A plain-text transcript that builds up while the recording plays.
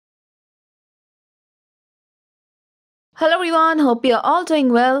Hello everyone, hope you're all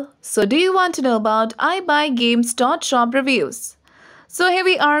doing well. So do you want to know about Ibuygames.shop Reviews? So here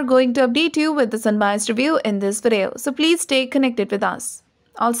we are going to update you with this unbiased review in this video. So please stay connected with us.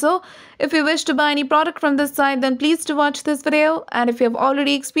 Also, if you wish to buy any product from this site, then please do watch this video. And if you have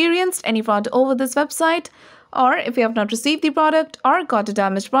already experienced any fraud over this website, or if you have not received the product or got a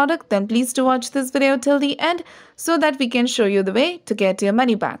damaged product, then please do watch this video till the end so that we can show you the way to get your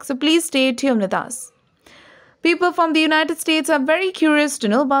money back. So please stay tuned with us. People from the United States are very curious to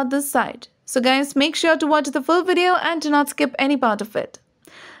know about this site. So guys, make sure to watch the full video and do not skip any part of it.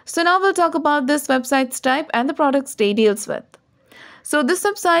 So now we'll talk about this website's type and the products they deals with. So this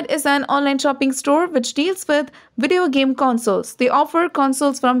website is an online shopping store which deals with video game consoles. They offer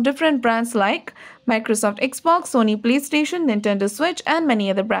consoles from different brands like Microsoft Xbox, Sony PlayStation, Nintendo Switch and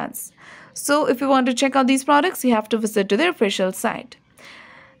many other brands. So if you want to check out these products, you have to visit to their official site.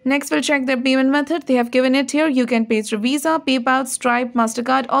 Next, we'll check their payment method. They have given it here. You can pay through Visa, Payapal, Stripe,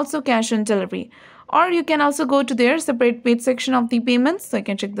 MasterCard, also cash on delivery. Or you can also go to their separate paid section of the payments. So you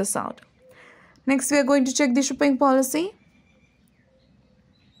can check this out. Next, we are going to check the shipping policy.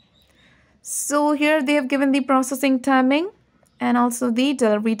 So here they have given the processing timing and also the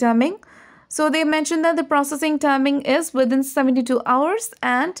delivery timing. So they mentioned that the processing timing is within 72 hours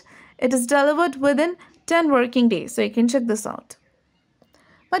and it is delivered within 10 working days. So you can check this out.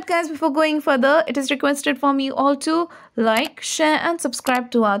 But guys, before going further, it is requested from you all to like, share and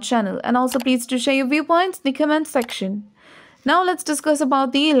subscribe to our channel. And also please do share your viewpoints in the comment section. Now let's discuss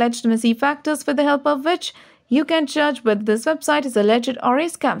about the legitimacy factors with the help of which you can judge whether this website is a legit or a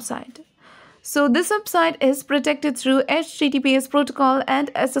scam site. So this website is protected through HTTPS protocol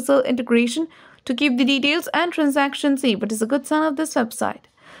and SSL integration to keep the details and transactions safe. It is a good sign of this website.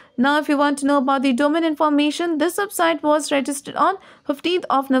 Now, if you want to know about the domain information, this website was registered on 15th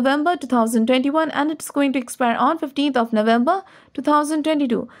of November 2021 and it's going to expire on 15th of November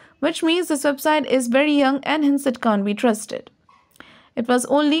 2022, which means this website is very young and hence it can't be trusted. It was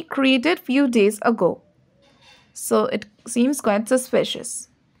only created few days ago, so it seems quite suspicious.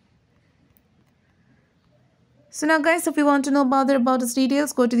 So now guys, if you want to know about their About Us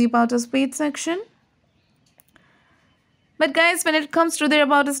details, go to the About Us page section. But guys, when it comes to their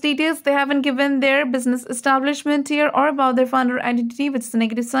About Us details, they haven't given their business establishment here or about their founder identity, which is a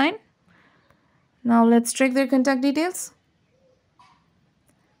negative sign. Now let's check their contact details.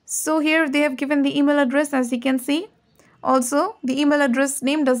 So here they have given the email address, as you can see. Also, the email address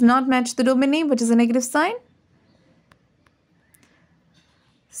name does not match the domain name, which is a negative sign.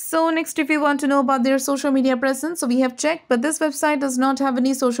 So next, if you want to know about their social media presence, so we have checked, but this website does not have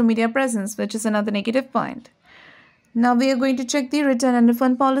any social media presence, which is another negative point. Now we are going to check the return and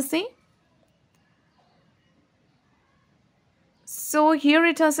refund policy. So here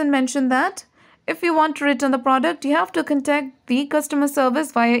it hasn't mentioned that if you want to return the product, you have to contact the customer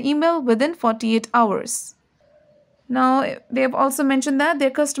service via email within 48 hours. Now they have also mentioned that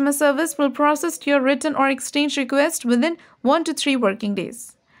their customer service will process your return or exchange request within 1 to 3 working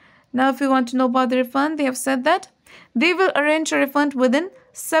days. Now if you want to know about the refund, they have said that they will arrange a refund within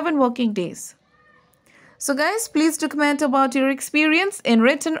 7 working days. So guys, please do comment about your experience in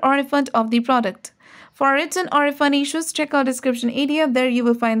return or refund of the product. For return or refund issues, check our description area. There you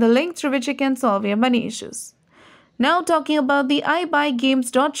will find the link through which you can solve your money issues. Now talking about the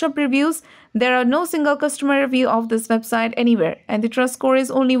Ibuygames.shop reviews, there are no single customer review of this website anywhere. And the trust score is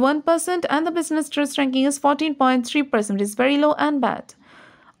only 1% and the business trust ranking is 14.3%. It is very low and bad.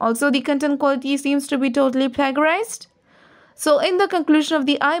 Also, the content quality seems to be totally plagiarized. So in the conclusion of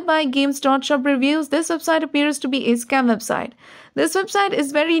the Ibuygames.shop reviews, this website appears to be a scam website. This website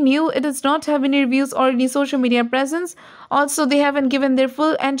is very new. It does not have any reviews or any social media presence. Also, they haven't given their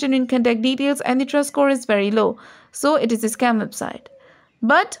full and genuine contact details and the trust score is very low. So it is a scam website.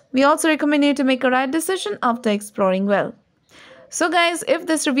 But we also recommend you to make a right decision after exploring well. So guys, if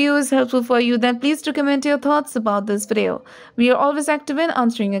this review is helpful for you, then please do comment your thoughts about this video. We are always active in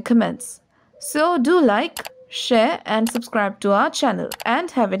answering your comments. So do like, share and subscribe to our channel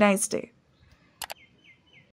and have a nice day.